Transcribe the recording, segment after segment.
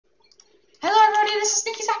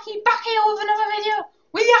Kizaki back here with another video.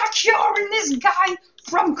 We are curing this guy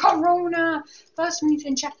from Corona. First we need to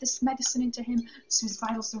inject this medicine into him so his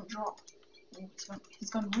vitals don't drop. Oh, he's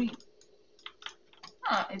gone green.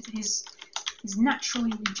 Ah, he's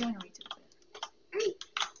naturally regenerated a bit.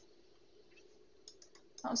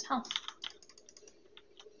 That was health.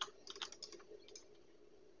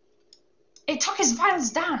 It took his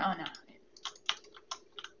vitals down. Oh no.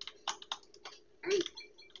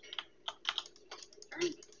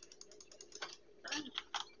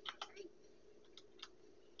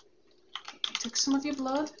 Took some of your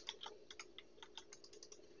blood.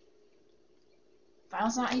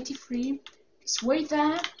 Vitals are 83. Just wait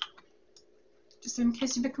there. Just in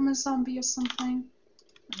case you become a zombie or something.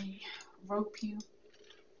 Let me rope you.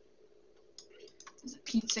 There's a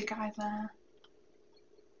pizza guy there.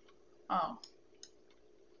 Oh.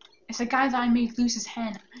 It's a guy that I made lose his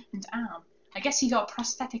hand and arm. I guess he got a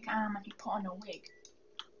prosthetic arm and he put on a wig.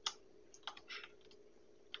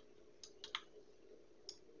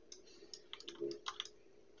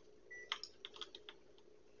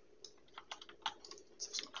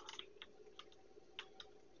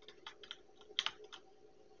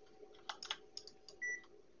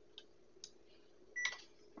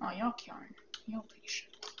 Oh, you're curing. You're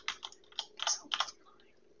patient. So it's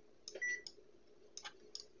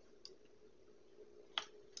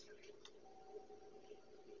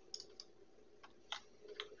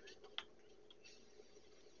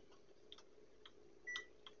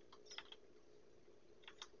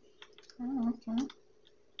mine. Oh, okay.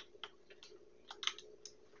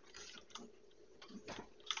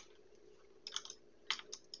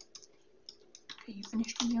 Okay, you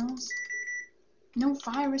finished with yours? No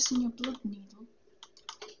virus in your blood needle.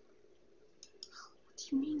 What do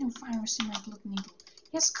you mean no virus in my blood needle?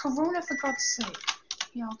 Yes, Corona for God's sake.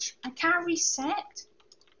 Yeah, I can't reset.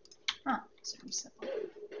 Ah, it's a reset button.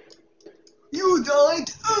 You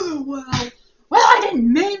died? Oh well. Well, I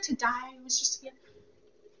didn't mean to die. It was just here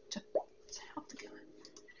to help the guy.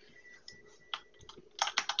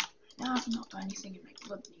 Now I've not done anything in my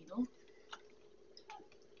blood needle.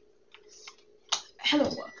 Hello,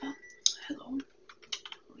 worker. Hello.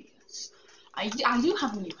 Oh, yes. I do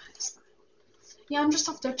have a new hairstyle. Yeah, I'm just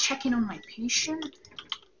after checking on my patient.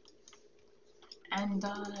 And,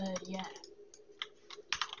 yeah.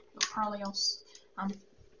 But probably also, I'm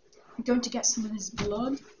going to get some of his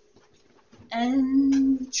blood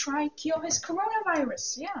and try cure his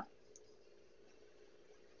coronavirus, yeah.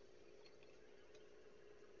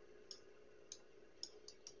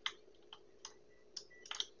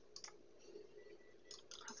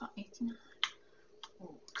 I thought 89.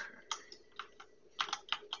 Okay.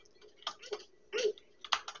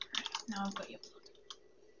 Now I've got your blood.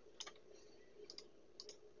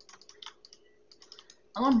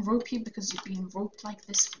 I'll unrope you because you've been roped like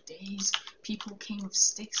this for days. People came with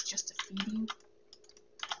sticks just to feed you.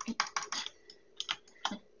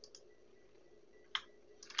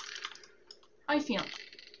 How you feeling?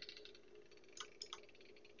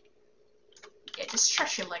 Yeah, just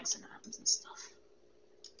stretch your legs and arms and stuff.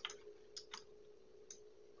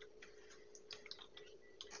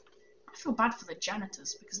 I feel bad for the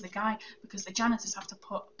janitors because the janitors have to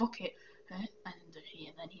put a bucket under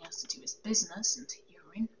here, then he has to do his business and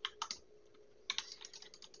urine.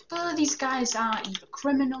 But these guys are either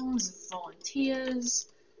criminals, volunteers,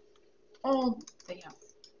 or they have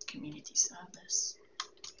community service.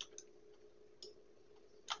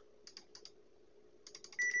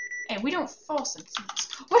 Hey, we don't force them to do this.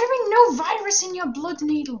 What do you mean no virus in your blood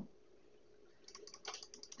needle?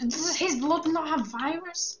 Does his blood not have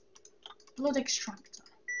virus? Blood extractor.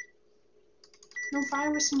 No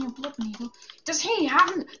virus in your blood needle. Does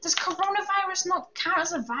coronavirus not count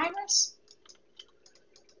as a virus?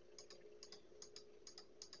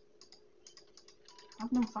 I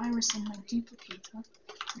have no virus in my duplicator.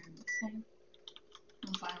 Thing.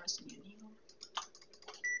 No virus in your needle.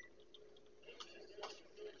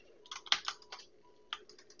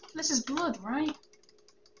 This is blood, right?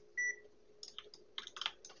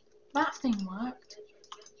 That thing worked.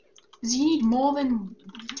 Does he need more than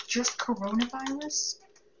just coronavirus?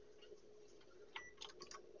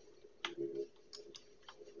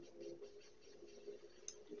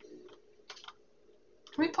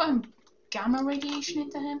 Can we put gamma radiation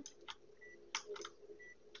into him?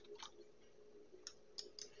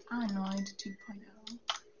 Anoid 2.0.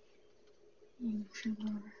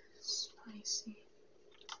 YouTuber spicy.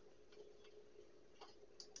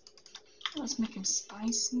 Let's make him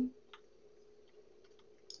spicy.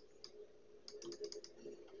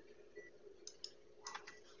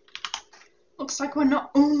 Looks like we're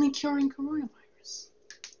not only curing coronavirus.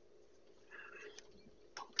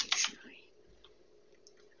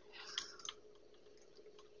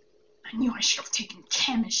 I knew I should have taken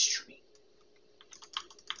chemistry.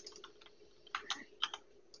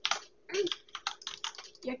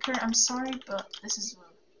 Yeah, Kurt, I'm sorry, but this is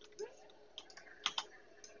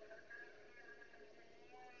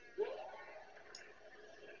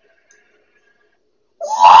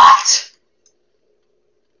What?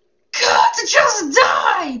 Kurt just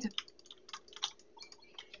died!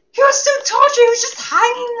 He was so tortured, he was just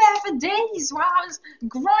hanging there for days while I was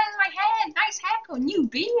growing my hair. Nice haircut, new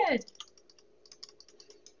beard.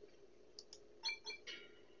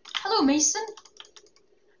 Hello, Mason.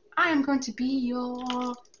 I am going to be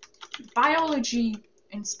your biology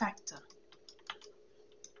inspector.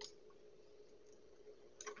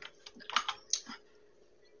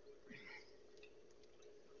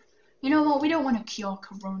 You know what? We don't want to cure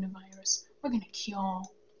coronavirus. We're going to cure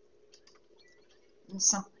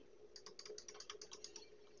something.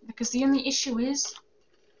 Because the only issue is,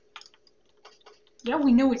 yeah,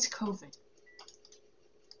 we know it's COVID.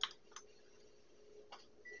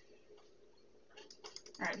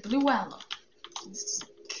 Alright, Bluella. This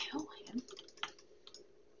doesn't kill him.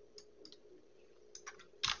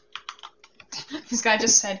 This guy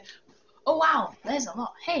just said, oh wow, there's a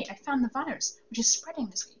lot. Hey, I found the virus, which is spreading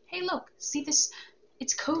this way. Hey look, see this?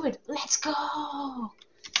 It's COVID. Let's go!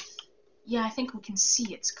 Yeah, I think we can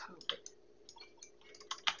see it's COVID.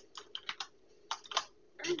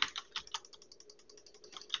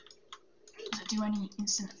 Does it do any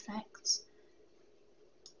instant effects?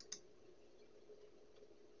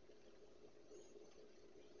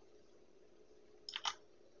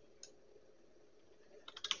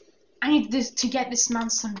 I need this to get this man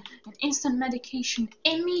an instant medication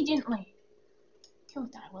immediately. He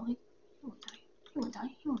won't die, will he? He won't die. He won't die.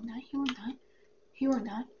 He won't die. He won't die. He won't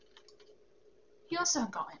die. He also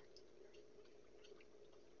got it.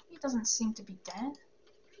 He doesn't seem to be dead.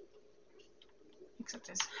 Except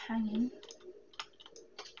he's hanging.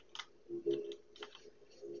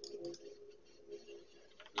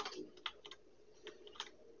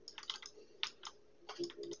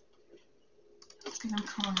 Let's give him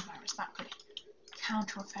coronavirus. That could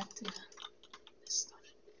counter-effect this stuff.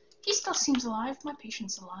 He still seems alive. My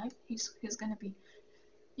patient's alive. He's gonna be.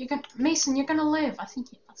 Mason, you're gonna live. I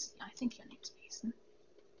think your name's Mason.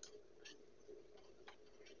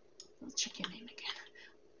 Let's check your name again.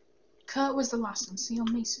 Kurt was the last one, so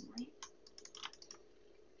you're Mason, right?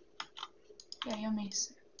 Yeah, you're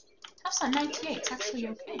Mason. That's that 98. It's actually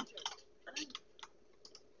okay.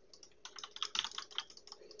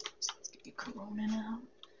 So let's give you Corona now.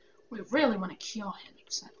 We really want to cure him,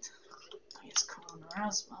 except I guess Corona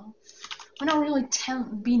as well. We're not really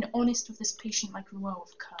being honest with this patient like we were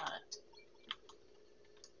with Kurt.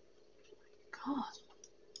 God.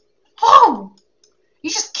 Oh! You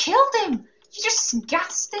just killed him! You just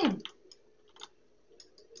gassed him!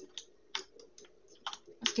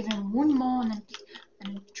 Let's give him one more and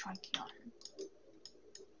then try cure him.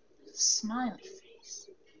 Smiley face.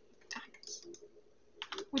 Daggers.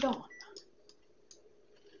 We don't want that.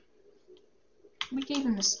 We gave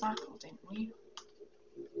him the sparkle, didn't we?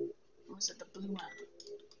 Or was it the blue one?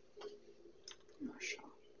 I'm not sure.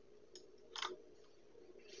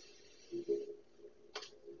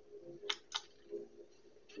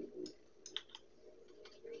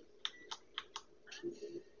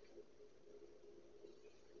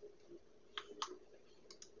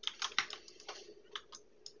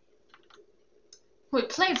 Wait,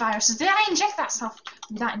 play viruses. Did I inject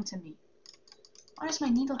that into me? Why does my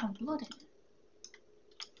needle have blood in it?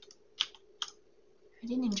 I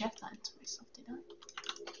didn't inject that into myself, did I?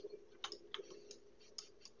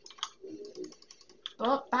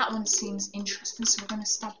 But that one seems interesting, so we're gonna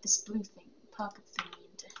stab this blue thing, purple thing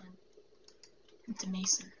into him. Into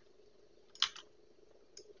Mason.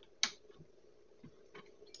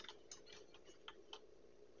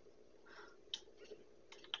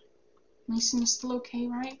 Mason, you're still okay,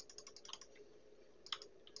 right?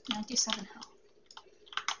 97 health.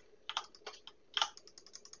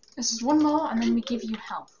 This is one more, and then we give you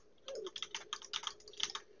health.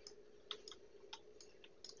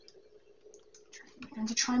 I'm going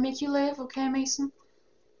to try and make you live, okay, Mason?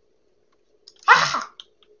 Ah!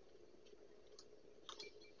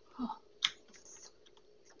 Oh.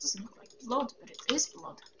 That doesn't look like blood, but it is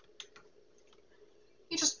blood.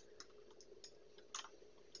 You just...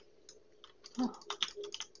 Oh.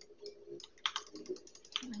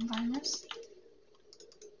 Killing virus.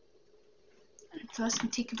 And first we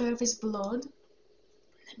take a bit of his blood, and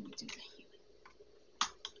then we do the healing.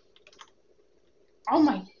 Oh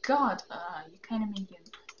my god, you kind of made him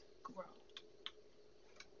grow.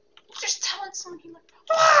 You're just telling someone he looked...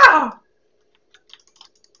 Ah!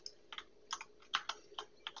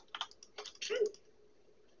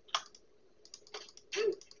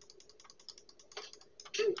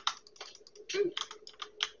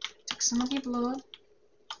 some of your blood.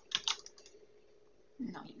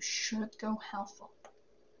 Now you should go health up.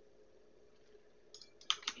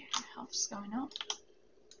 Okay, your health's going up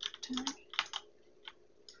tonight.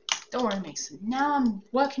 Don't worry, Mason. Now I'm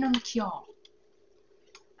working on the cure.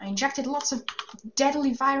 I injected lots of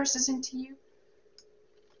deadly viruses into you.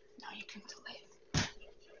 Now you're going to live.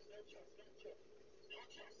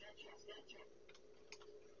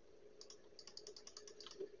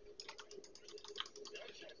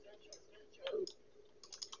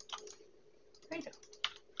 There you go.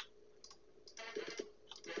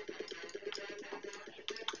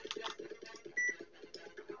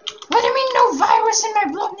 What do you mean no virus in my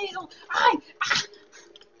blood needle?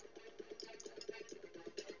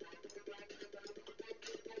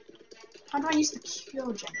 How do I use the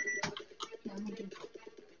cure generator? Yeah, let me do that.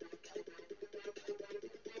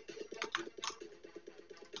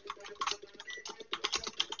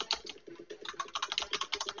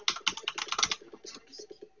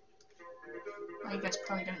 Well, you guys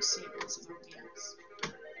probably don't see it because of OBS.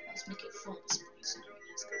 Let's make it full display so you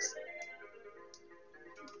guys can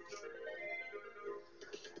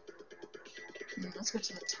see. Let's go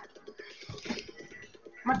to the top.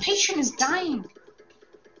 My patient is dying!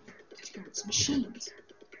 It's machines.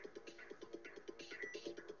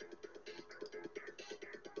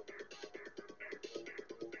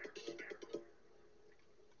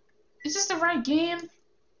 Is this the right game?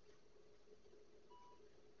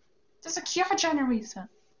 There's a cure generator.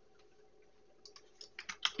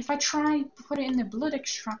 If I try to put it in the blood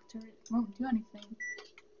extractor, it won't do anything.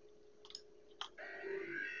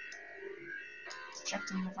 It's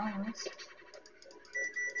ejecting the virus.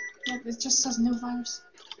 Yeah, it just says no virus.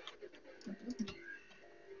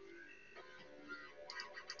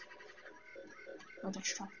 Blood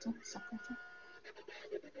extractor, separator.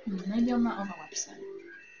 Maybe on that other website.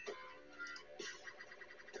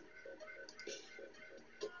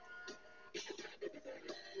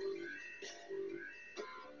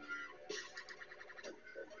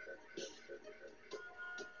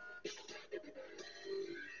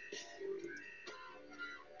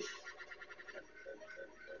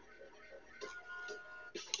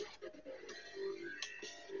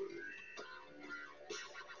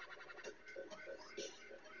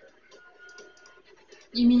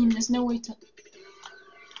 You mean there's no way to...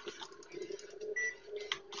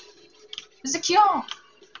 There's a cure!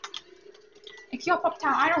 A cure popped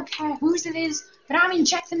out. I don't care whose it is, but I'm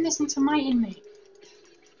injecting this into my inmate.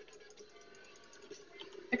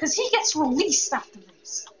 Because he gets released after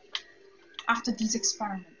this. After these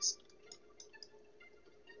experiments.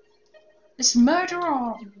 This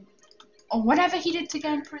murderer or whatever he did to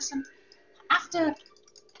get in prison, after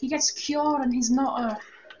he gets cured and he's not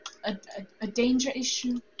a danger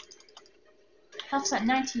issue, health's at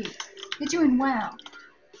 98. You're doing well.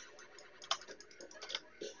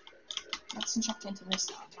 Let's inject into this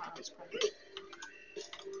virus.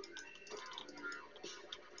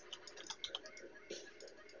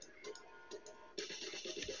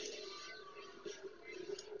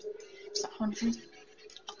 It's at 100.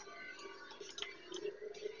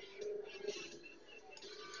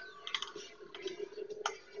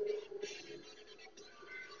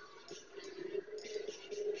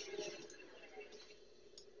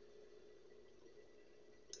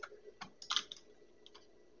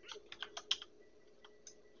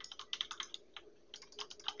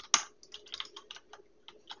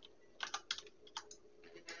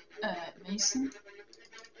 Mason?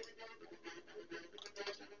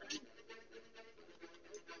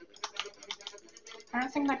 I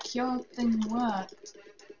don't think that cure thing worked.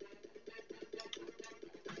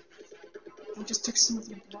 I just took some of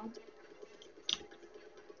your blood.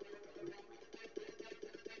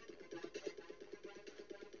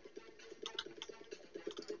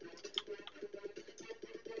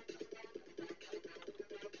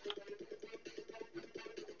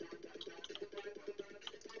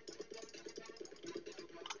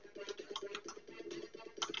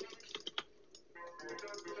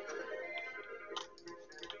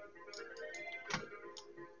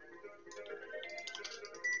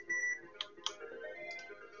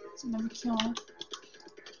 It's another cure.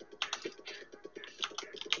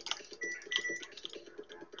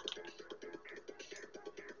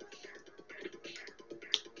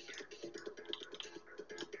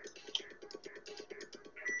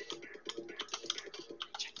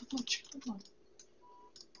 Check the blood, check the blood.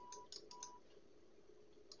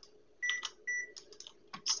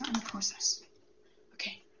 Starting the process.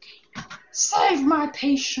 Okay, okay. Save my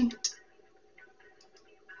patient!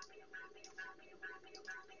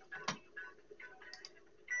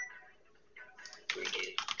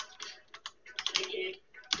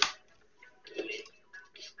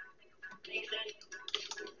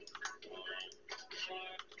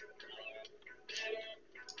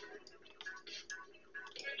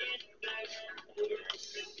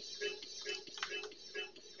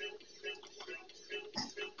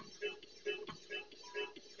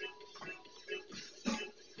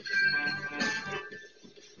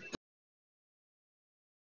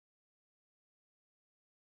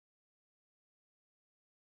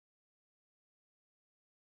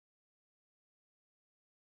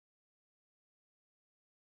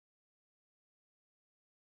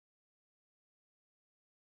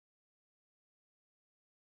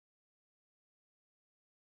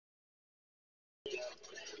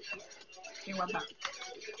 Okay, we're back.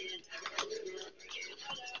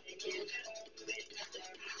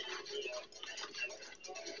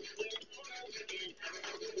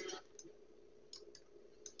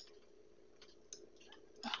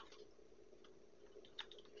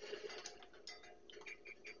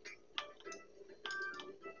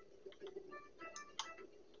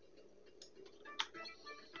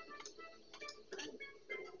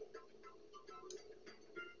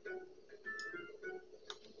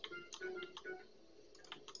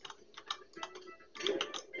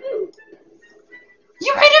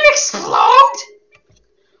 You made him explode?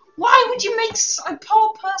 Why would you make a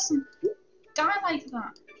poor person die like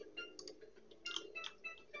that?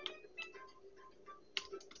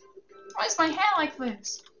 Why is my hair like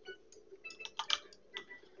this?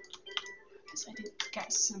 Because I did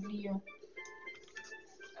get severe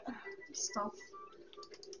stuff.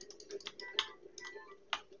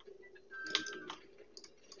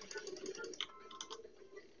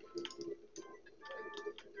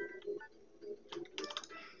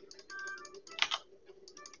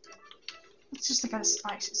 Let's just look at the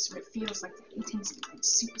spices so it feels like they're eating something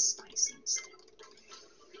super spicy instead.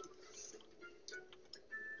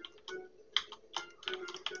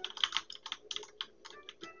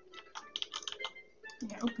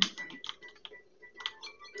 Yeah, open it for me.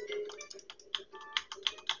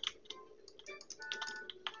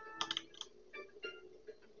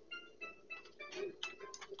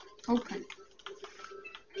 Open.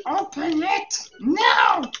 Open it!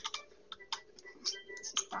 Now!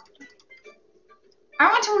 I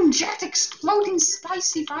want to inject exploding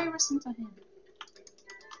spicy virus into him.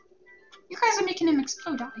 You guys are making him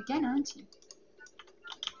explode out again, aren't you?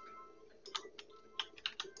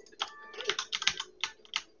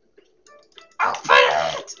 Open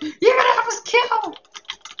it! You're gonna have us killed!